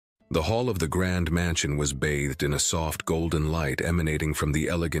The hall of the grand mansion was bathed in a soft golden light emanating from the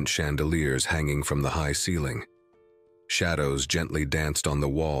elegant chandeliers hanging from the high ceiling. Shadows gently danced on the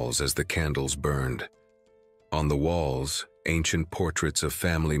walls as the candles burned. On the walls, ancient portraits of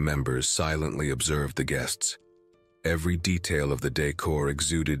family members silently observed the guests. Every detail of the decor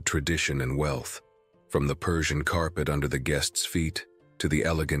exuded tradition and wealth, from the Persian carpet under the guests' feet to the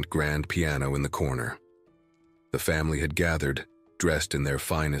elegant grand piano in the corner. The family had gathered, dressed in their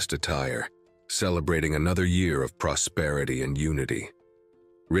finest attire, celebrating another year of prosperity and unity.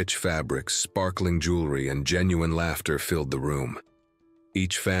 Rich fabrics, sparkling jewelry, and genuine laughter filled the room.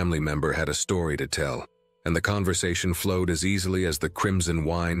 Each family member had a story to tell, and the conversation flowed as easily as the crimson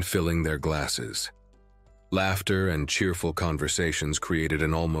wine filling their glasses. Laughter and cheerful conversations created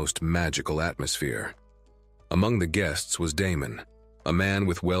an almost magical atmosphere. Among the guests was Damon, a man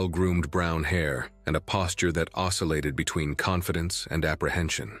with well-groomed brown hair and a posture that oscillated between confidence and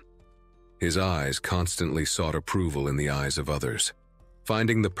apprehension. His eyes constantly sought approval in the eyes of others.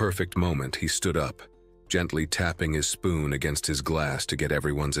 Finding the perfect moment, he stood up, gently tapping his spoon against his glass to get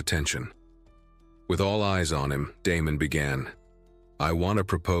everyone's attention. With all eyes on him, Damon began, "I want to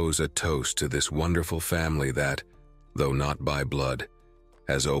propose a toast to this wonderful family that, though not by blood,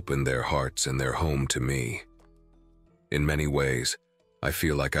 has opened their hearts and their home to me. In many ways, I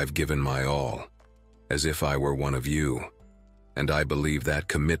feel like I've given my all, as if I were one of you, and I believe that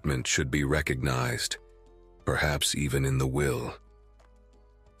commitment should be recognized, perhaps even in the will."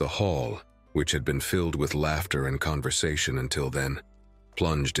 The hall, which had been filled with laughter and conversation until then,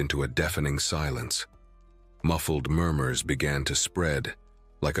 plunged into a deafening silence. Muffled murmurs began to spread,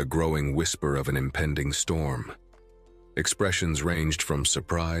 like a growing whisper of an impending storm. Expressions ranged from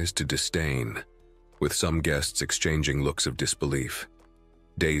surprise to disdain, with some guests exchanging looks of disbelief.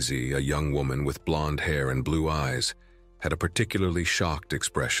 Daisy, a young woman with blonde hair and blue eyes, had a particularly shocked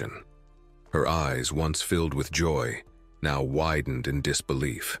expression. Her eyes, once filled with joy, now widened in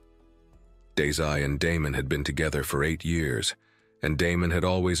disbelief. Desai and Damon had been together for 8 years, and Damon had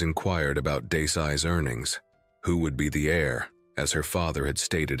always inquired about Desai's earnings, who would be the heir, as her father had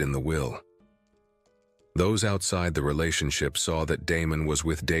stated in the will. Those outside the relationship saw that Damon was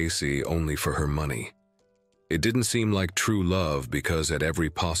with Daisy only for her money. It didn't seem like true love because at every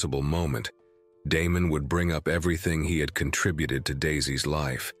possible moment, Damon would bring up everything he had contributed to Daisy's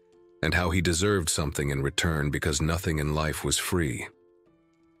life, and how he deserved something in return because nothing in life was free.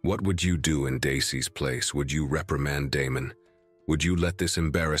 What would you do in Daisy's place? Would you reprimand Damon? Would you let this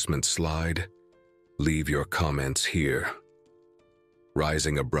embarrassment slide? Leave your comments here.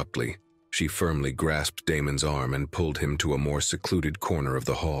 Rising abruptly, she firmly grasped Damon's arm and pulled him to a more secluded corner of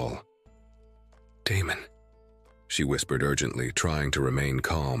the hall. "Damon," she whispered urgently, trying to remain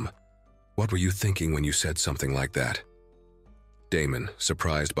calm. "What were you thinking when you said something like that?" Damon,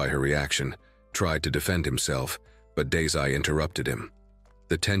 surprised by her reaction, tried to defend himself, but Desai interrupted him.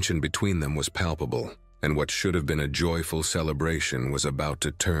 The tension between them was palpable, and what should have been a joyful celebration was about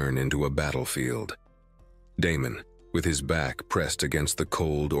to turn into a battlefield. Damon, with his back pressed against the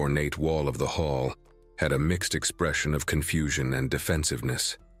cold, ornate wall of the hall, had a mixed expression of confusion and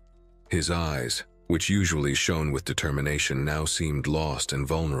defensiveness. His eyes, which usually shone with determination, now seemed lost and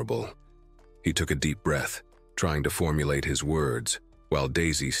vulnerable. He took a deep breath, trying to formulate his words, while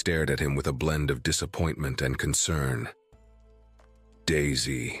Daisy stared at him with a blend of disappointment and concern.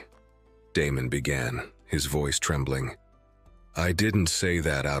 "Daisy," Damon began, his voice trembling. "I didn't say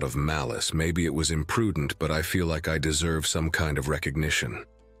that out of malice. Maybe it was imprudent, but I feel like I deserve some kind of recognition."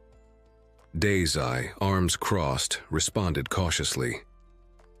 Daisy, arms crossed, responded cautiously.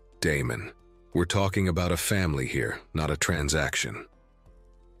 "Damon, we're talking about a family here, not a transaction."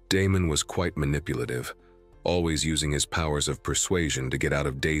 Damon was quite manipulative, always using his powers of persuasion to get out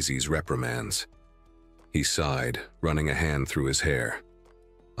of Daisy's reprimands. He sighed, running a hand through his hair.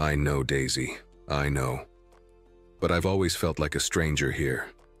 "I know, Daisy, I know. But I've always felt like a stranger here.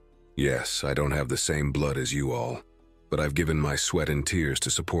 Yes, I don't have the same blood as you all, but I've given my sweat and tears to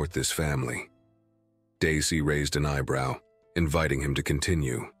support this family." Daisy raised an eyebrow, inviting him to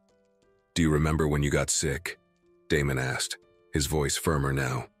continue. "Do you remember when you got sick?" Damon asked, his voice firmer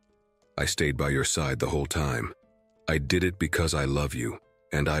now. "I stayed by your side the whole time. I did it because I love you,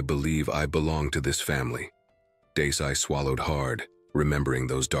 and I believe I belong to this family." Daisy swallowed hard, remembering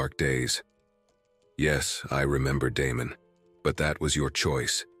those dark days. "Yes, I remember, Damon, but that was your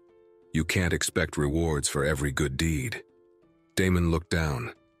choice. You can't expect rewards for every good deed." Damon looked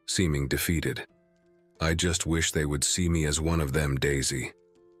down, seeming defeated. "I just wish they would see me as one of them, Daisy.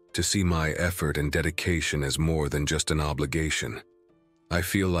 To see my effort and dedication as more than just an obligation. I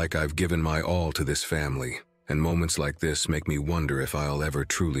feel like I've given my all to this family, and moments like this make me wonder if I'll ever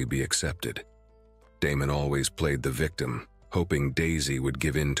truly be accepted. Damon always played the victim, hoping Daisy would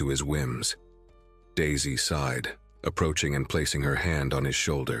give in to his whims. Daisy sighed, approaching and placing her hand on his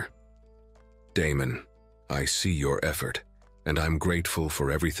shoulder. Damon, I see your effort, and I'm grateful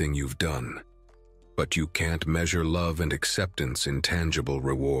for everything you've done. But you can't measure love and acceptance in tangible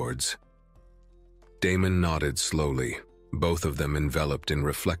rewards. Damon nodded slowly, both of them enveloped in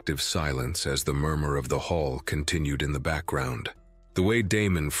reflective silence as the murmur of the hall continued in the background. The way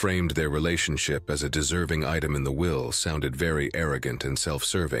Damon framed their relationship as a deserving item in the will sounded very arrogant and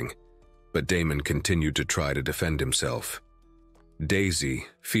self-serving, but Damon continued to try to defend himself. Daisy,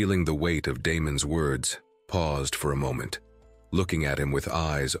 feeling the weight of Damon's words, paused for a moment, looking at him with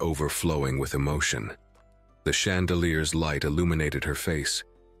eyes overflowing with emotion. The chandelier's light illuminated her face,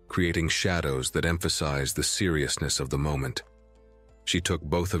 creating shadows that emphasized the seriousness of the moment. She took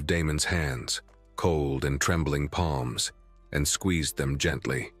both of Damon's hands, cold and trembling palms, and squeezed them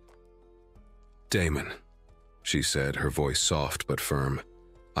gently. Damon, she said, her voice soft but firm,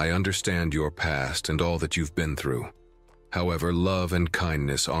 I understand your past and all that you've been through. However, love and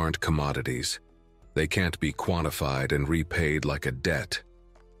kindness aren't commodities. They can't be quantified and repaid like a debt.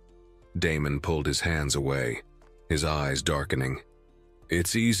 Damon pulled his hands away, his eyes darkening.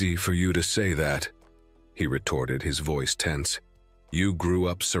 It's easy for you to say that, he retorted, his voice tense. You grew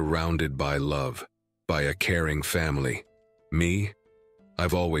up surrounded by love, by a caring family. Me?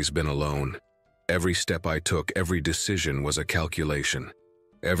 I've always been alone. Every step I took, every decision was a calculation.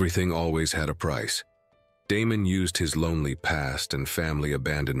 Everything always had a price. Damon used his lonely past and family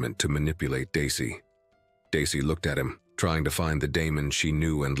abandonment to manipulate Daisy. Daisy looked at him, trying to find the Damon she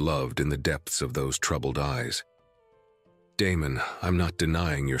knew and loved in the depths of those troubled eyes. Damon, I'm not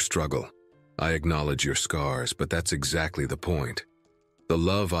denying your struggle. I acknowledge your scars, but that's exactly the point. The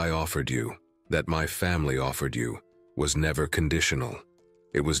love I offered you, that my family offered you, was never conditional.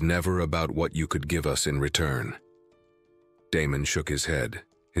 It was never about what you could give us in return. Damon shook his head,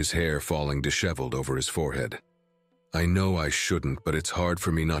 his hair falling disheveled over his forehead. I know I shouldn't, but it's hard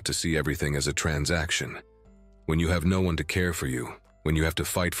for me not to see everything as a transaction. When you have no one to care for you, when you have to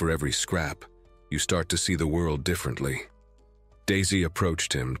fight for every scrap, you start to see the world differently. Daisy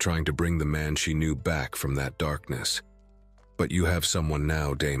approached him, trying to bring the man she knew back from that darkness. But you have someone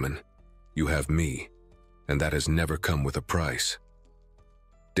now, Damon. You have me, and that has never come with a price.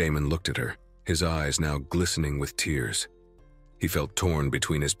 Damon looked at her, his eyes now glistening with tears. He felt torn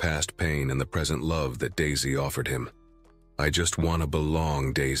between his past pain and the present love that Daisy offered him. I just want to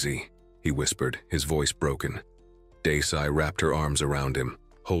belong, Daisy, he whispered, his voice broken. Daisy wrapped her arms around him,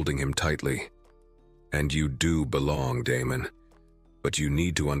 holding him tightly. And you do belong, Damon. But you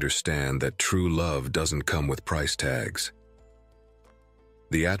need to understand that true love doesn't come with price tags.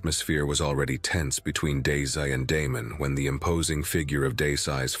 The atmosphere was already tense between Daisy and Damon when the imposing figure of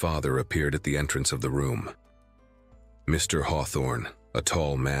Daisy's father appeared at the entrance of the room. Mr. Hawthorne, a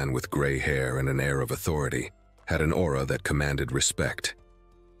tall man with gray hair and an air of authority, had an aura that commanded respect.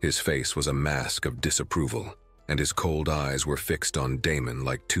 His face was a mask of disapproval, and his cold eyes were fixed on Damon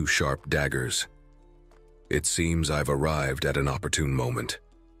like two sharp daggers. It seems I've arrived at an opportune moment,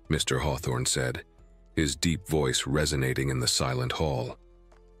 Mr. Hawthorne said, his deep voice resonating in the silent hall.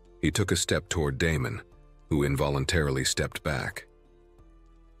 He took a step toward Damon, who involuntarily stepped back.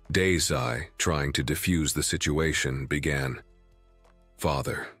 Daisy, trying to defuse the situation, began,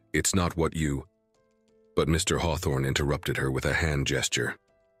 Father, it's not what you... But Mr. Hawthorne interrupted her with a hand gesture.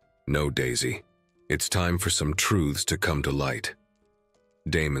 No, Daisy. It's time for some truths to come to light.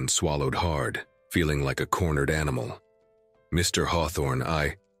 Damon swallowed hard, feeling like a cornered animal. Mr. Hawthorne,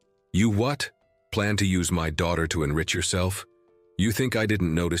 You what? Plan to use my daughter to enrich yourself? You think I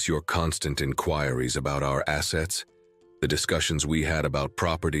didn't notice your constant inquiries about our assets? The discussions we had about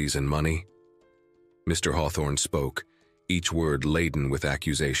properties and money? Mr. Hawthorne spoke, each word laden with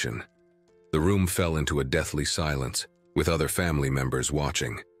accusation. The room fell into a deathly silence, with other family members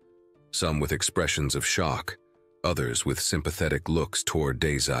watching. Some with expressions of shock, others with sympathetic looks toward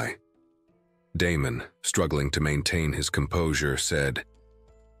Daisy. Damon, struggling to maintain his composure, said,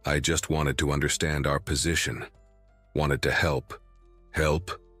 I just wanted to understand our position. Wanted to help.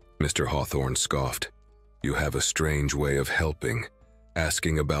 Help? Mr. Hawthorne scoffed. You have a strange way of helping,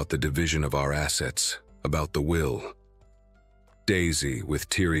 asking about the division of our assets, about the will. Daisy, with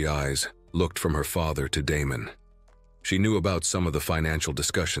teary eyes, looked from her father to Damon. She knew about some of the financial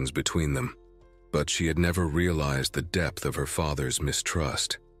discussions between them, but she had never realized the depth of her father's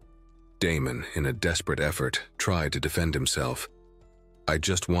mistrust. Damon, in a desperate effort, tried to defend himself. I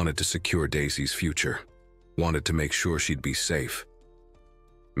just wanted to secure Daisy's future, wanted to make sure she'd be safe.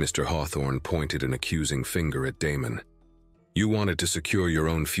 Mr. Hawthorne pointed an accusing finger at Damon. You wanted to secure your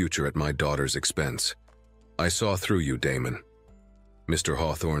own future at my daughter's expense. I saw through you, Damon. Mr.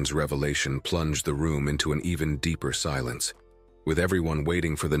 Hawthorne's revelation plunged the room into an even deeper silence, with everyone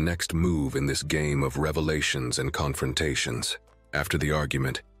waiting for the next move in this game of revelations and confrontations. After the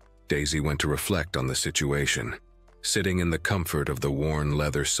argument, Daisy went to reflect on the situation, sitting in the comfort of the worn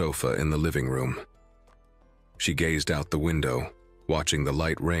leather sofa in the living room. She gazed out the window, watching the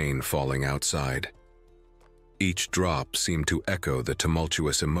light rain falling outside. Each drop seemed to echo the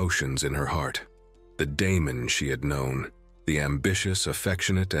tumultuous emotions in her heart. The Damon she had known, the ambitious,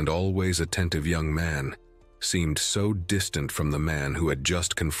 affectionate, and always attentive young man, seemed so distant from the man who had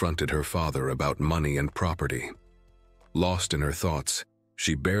just confronted her father about money and property. Lost in her thoughts,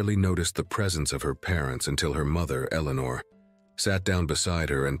 she barely noticed the presence of her parents until her mother, Eleanor, sat down beside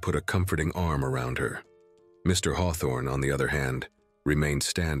her and put a comforting arm around her. Mr. Hawthorne, on the other hand, remained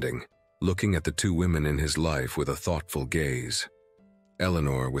standing, looking at the two women in his life with a thoughtful gaze.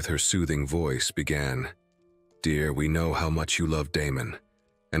 Eleanor, with her soothing voice, began, "Dear, we know how much you love Damon,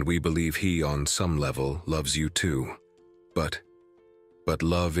 and we believe he, on some level, loves you too. But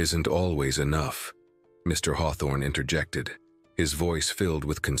love isn't always enough," Mr. Hawthorne interjected, his voice filled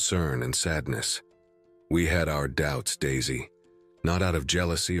with concern and sadness. "We had our doubts, Daisy, not out of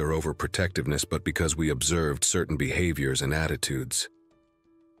jealousy or overprotectiveness, but because we observed certain behaviors and attitudes."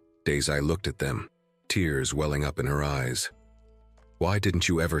 Daisy looked at them, tears welling up in her eyes. "Why didn't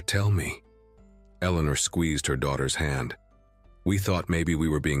you ever tell me?" Eleanor squeezed her daughter's hand. "We thought maybe we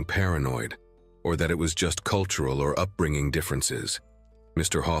were being paranoid, or that it was just cultural or upbringing differences,"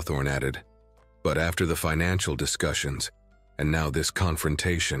 Mr. Hawthorne added. "But after the financial discussions, and now this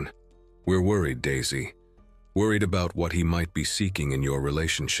confrontation, we're worried, Daisy. Worried about what he might be seeking in your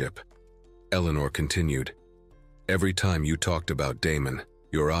relationship." Eleanor continued, "Every time you talked about Damon,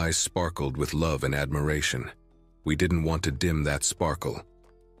 your eyes sparkled with love and admiration. We didn't want to dim that sparkle,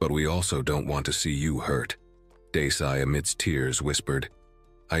 but we also don't want to see you hurt." Daisy, amidst tears, whispered,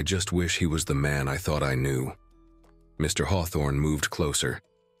 "I just wish he was the man I thought I knew." Mr. Hawthorne moved closer,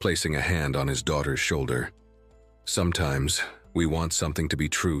 placing a hand on his daughter's shoulder. "Sometimes we want something to be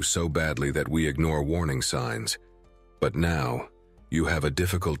true so badly that we ignore warning signs. But now, you have a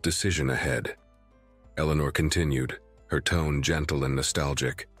difficult decision ahead." Eleanor continued, her tone gentle and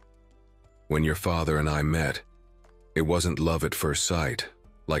nostalgic. "When your father and I met, it wasn't love at first sight,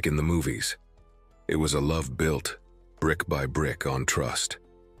 like in the movies. It was a love built, brick by brick, on trust."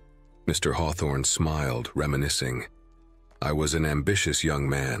 Mr. Hawthorne smiled, reminiscing. "I was an ambitious young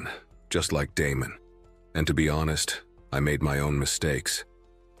man, just like Damon. And to be honest, I made my own mistakes.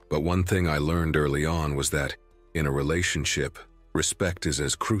 But one thing I learned early on was that, in a relationship, respect is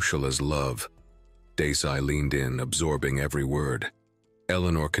as crucial as love." Daisy leaned in, absorbing every word.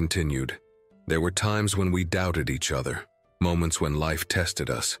 Eleanor continued, "There were times when we doubted each other, moments when life tested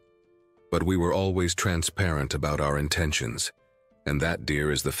us. But we were always transparent about our intentions, and that,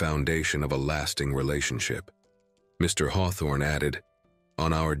 dear, is the foundation of a lasting relationship." Mr. Hawthorne added,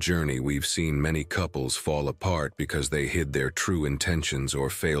 "On our journey, we've seen many couples fall apart because they hid their true intentions or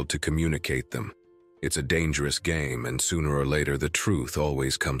failed to communicate them. It's a dangerous game, and sooner or later the truth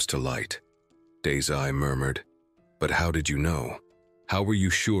always comes to light." Daisy murmured, "But how did you know? How were you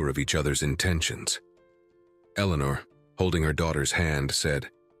sure of each other's intentions?" Eleanor, holding her daughter's hand, said,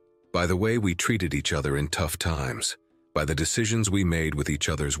 "By the way we treated each other in tough times, by the decisions we made with each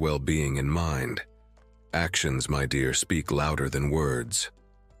other's well-being in mind. Actions, my dear, speak louder than words."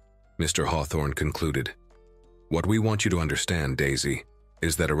 Mr. Hawthorne concluded, "What we want you to understand, Daisy,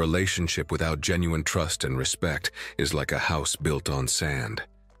 is that a relationship without genuine trust and respect is like a house built on sand.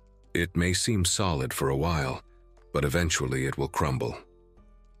 It may seem solid for a while, but eventually it will crumble."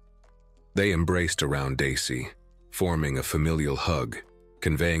 They embraced around Daisy, forming a familial hug,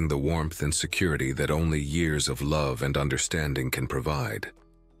 conveying the warmth and security that only years of love and understanding can provide.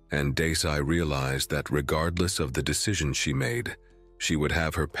 And Daisy realized that regardless of the decision she made, she would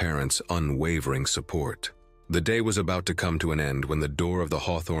have her parents' unwavering support. The day was about to come to an end when the door of the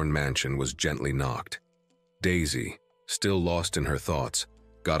Hawthorne mansion was gently knocked. Daisy, still lost in her thoughts,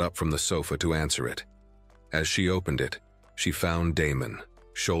 got up from the sofa to answer it. As she opened it, she found Damon,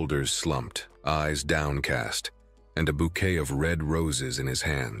 shoulders slumped, eyes downcast, and a bouquet of red roses in his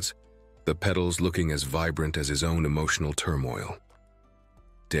hands, the petals looking as vibrant as his own emotional turmoil.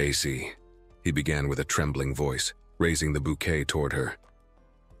 "Daisy," he began with a trembling voice, raising the bouquet toward her.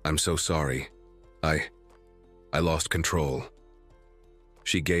 "I'm so sorry. I lost control."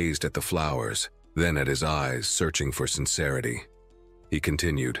 She gazed at the flowers, then at his eyes, searching for sincerity. He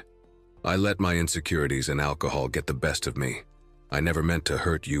continued, "I let my insecurities and alcohol get the best of me. I never meant to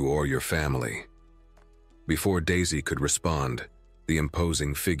hurt you or your family." Before Daisy could respond, the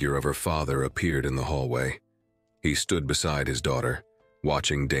imposing figure of her father appeared in the hallway. He stood beside his daughter,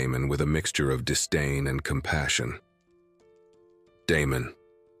 watching Damon with a mixture of disdain and compassion. "Damon,"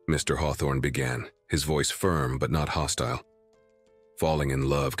 Mr. Hawthorne began, his voice firm but not hostile. "Falling in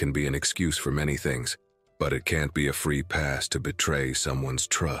love can be an excuse for many things, but it can't be a free pass to betray someone's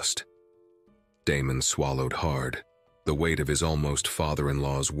trust." Damon swallowed hard, the weight of his almost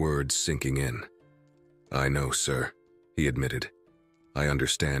father-in-law's words sinking in. "I know, sir," he admitted. "I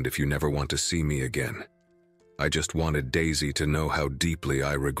understand if you never want to see me again. I just wanted Daisy to know how deeply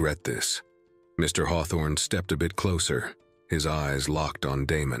I regret this." Mr. Hawthorne stepped a bit closer, his eyes locked on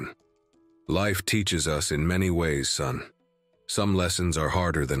Damon. "Life teaches us in many ways, son. Some lessons are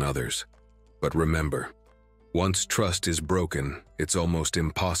harder than others. But remember, once trust is broken, it's almost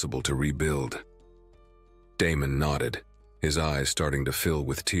impossible to rebuild." Damon nodded, his eyes starting to fill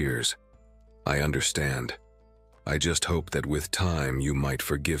with tears. "I understand. I just hope that with time you might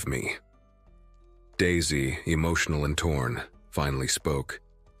forgive me." Daisy, emotional and torn, finally spoke.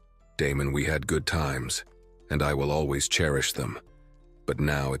 "Damon, we had good times, and I will always cherish them. But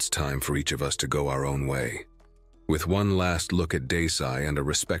now it's time for each of us to go our own way." With one last look at Daisy and a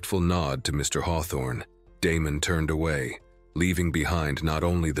respectful nod to Mr. Hawthorne, Damon turned away, leaving behind not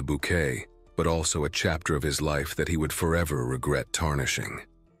only the bouquet, but also a chapter of his life that he would forever regret tarnishing.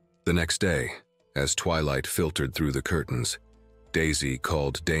 The next day, as twilight filtered through the curtains, Daisy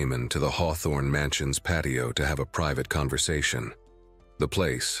called Damon to the Hawthorne Mansion's patio to have a private conversation. The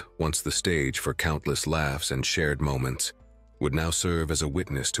place, once the stage for countless laughs and shared moments, would now serve as a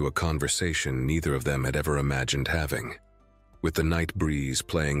witness to a conversation neither of them had ever imagined having. With the night breeze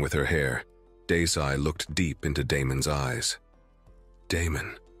playing with her hair, Daisy looked deep into Damon's eyes.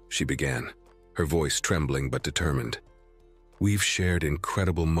 "Damon," she began, her voice trembling but determined. "We've shared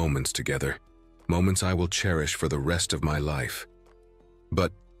incredible moments together, moments I will cherish for the rest of my life.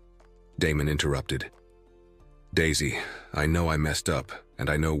 But," Damon interrupted. "Daisy, I know I messed up, and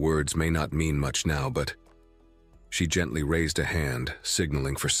I know words may not mean much now, but..." She gently raised a hand,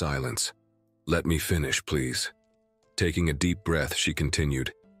 signaling for silence. "Let me finish, please." Taking a deep breath, she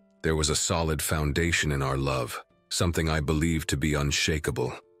continued, "There was a solid foundation in our love, something I believed to be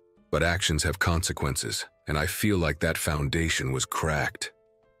unshakable. But actions have consequences, and I feel like that foundation was cracked."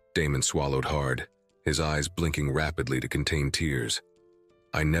 Damon swallowed hard, his eyes blinking rapidly to contain tears.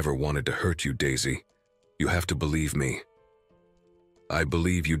 "I never wanted to hurt you, Daisy. You have to believe me." "I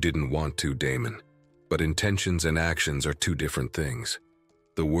believe you didn't want to, Damon, but intentions and actions are two different things.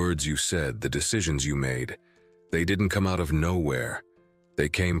 The words you said, the decisions you made, they didn't come out of nowhere. They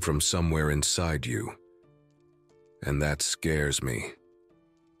came from somewhere inside you. And that scares me."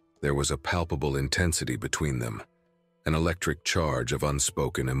 There was a palpable intensity between them, an electric charge of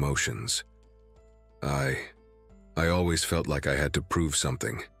unspoken emotions. I always felt like I had to prove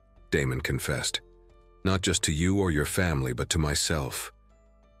something," Damon confessed. "Not just to you or your family, but to myself.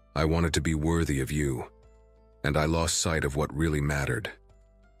 I wanted to be worthy of you, and I lost sight of what really mattered."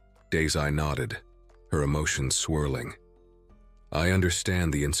 Daisy nodded, her emotions swirling. "I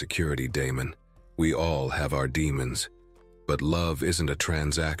understand the insecurity, Damon. We all have our demons. But love isn't a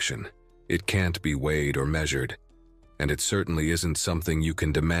transaction. It can't be weighed or measured, and it certainly isn't something you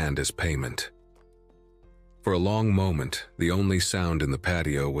can demand as payment." For a long moment, the only sound in the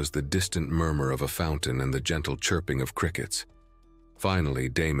patio was the distant murmur of a fountain and the gentle chirping of crickets. Finally,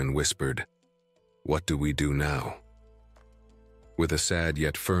 Damon whispered, "What do we do now?" With a sad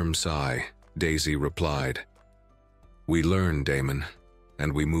yet firm sigh, Daisy replied, "We learn, Damon,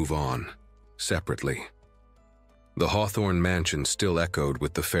 and we move on, separately." The Hawthorne Mansion still echoed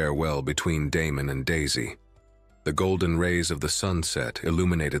with the farewell between Damon and Daisy. The golden rays of the sunset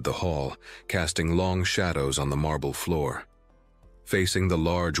illuminated the hall, casting long shadows on the marble floor. Facing the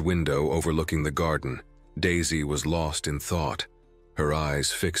large window overlooking the garden, Daisy was lost in thought, her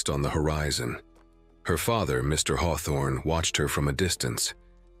eyes fixed on the horizon. Her father, Mr. Hawthorne, watched her from a distance,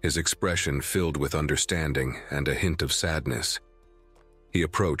 his expression filled with understanding and a hint of sadness. He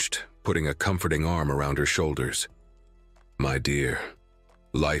approached, putting a comforting arm around her shoulders. "My dear,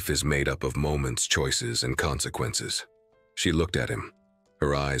 life is made up of moments, choices, and consequences." She looked at him,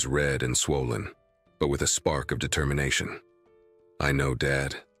 her eyes red and swollen, but with a spark of determination. "I know,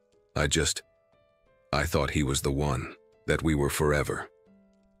 Dad. I thought he was the one, that we were forever."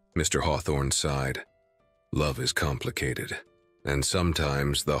 Mr. Hawthorne sighed. "Love is complicated, and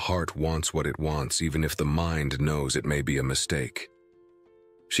sometimes the heart wants what it wants even if the mind knows it may be a mistake."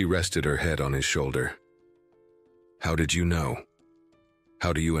 She rested her head on his shoulder. "How did you know?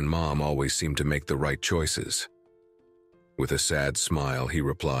 How do you and Mom always seem to make the right choices?" With a sad smile, he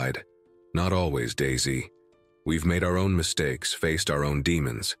replied, "Not always, Daisy. We've made our own mistakes, faced our own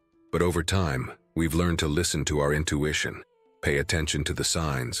demons, but over time, we've learned to listen to our intuition, pay attention to the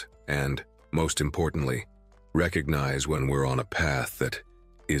signs, and, most importantly, recognize when we're on a path that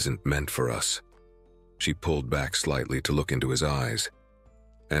isn't meant for us." She pulled back slightly to look into his eyes.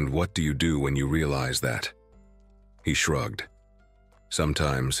 "And what do you do when you realize that?" He shrugged.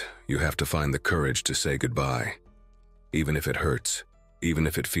 "Sometimes you have to find the courage to say goodbye, even if it hurts, even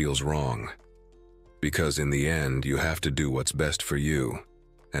if it feels wrong. Because in the end, you have to do what's best for you,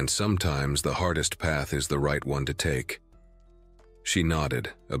 and sometimes the hardest path is the right one to take." She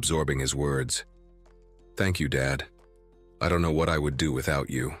nodded, absorbing his words. "Thank you, Dad. I don't know what I would do without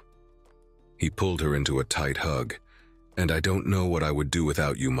you." He pulled her into a tight hug. "And I don't know what I would do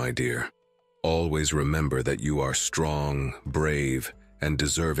without you, my dear. Always remember that you are strong, brave, and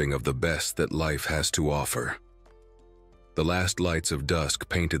deserving of the best that life has to offer." The last lights of dusk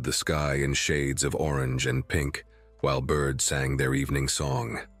painted the sky in shades of orange and pink, while birds sang their evening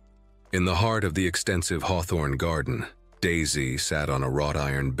song. In the heart of the extensive hawthorn garden, Daisy sat on a wrought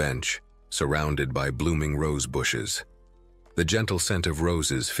iron bench, surrounded by blooming rose bushes. The gentle scent of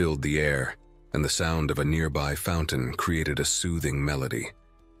roses filled the air, and the sound of a nearby fountain created a soothing melody.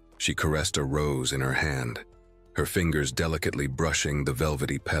 She caressed a rose in her hand, her fingers delicately brushing the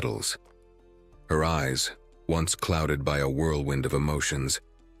velvety petals. Her eyes, once clouded by a whirlwind of emotions,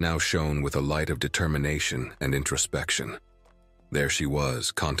 now shone with a light of determination and introspection. There she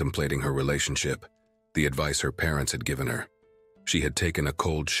was, contemplating her relationship, the advice her parents had given her. She had taken a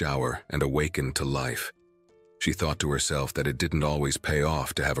cold shower and awakened to life. She thought to herself that it didn't always pay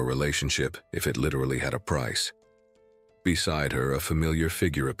off to have a relationship if it literally had a price. Beside her, a familiar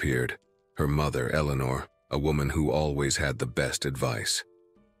figure appeared, her mother, Eleanor, a woman who always had the best advice.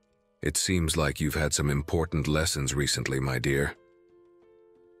 "It seems like you've had some important lessons recently, my dear."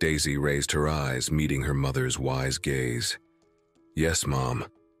 Daisy raised her eyes, meeting her mother's wise gaze. "Yes, Mom.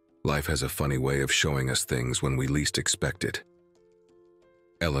 Life has a funny way of showing us things when we least expect it."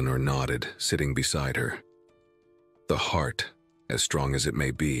 Eleanor nodded, sitting beside her. "The heart, as strong as it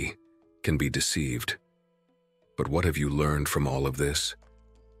may be, can be deceived. But what have you learned from all of this?"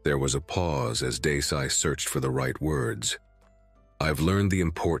 There was a pause as Daisy searched for the right words. "I've learned the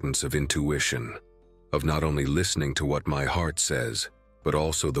importance of intuition, of not only listening to what my heart says, but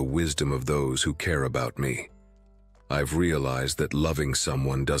also the wisdom of those who care about me. I've realized that loving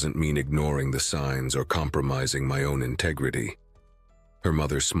someone doesn't mean ignoring the signs or compromising my own integrity." Her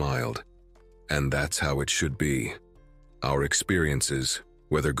mother smiled. "And that's how it should be. Our experiences,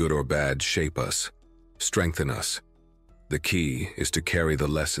 whether good or bad, shape us, strengthen us. The key is to carry the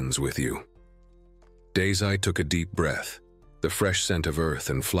lessons with you." Daisy took a deep breath, the fresh scent of earth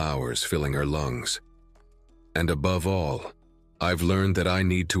and flowers filling her lungs. "And above all, I've learned that I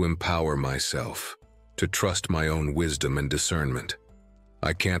need to empower myself, to trust my own wisdom and discernment.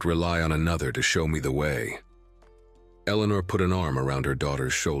 I can't rely on another to show me the way." Eleanor put an arm around her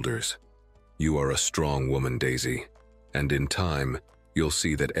daughter's shoulders. "You are a strong woman, Daisy, and in time, you'll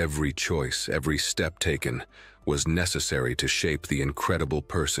see that every choice, every step taken, was necessary to shape the incredible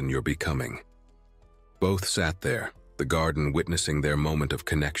person you're becoming." Both sat there, the garden witnessing their moment of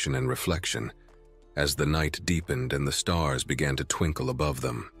connection and reflection, as the night deepened and the stars began to twinkle above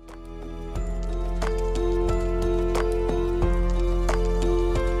them.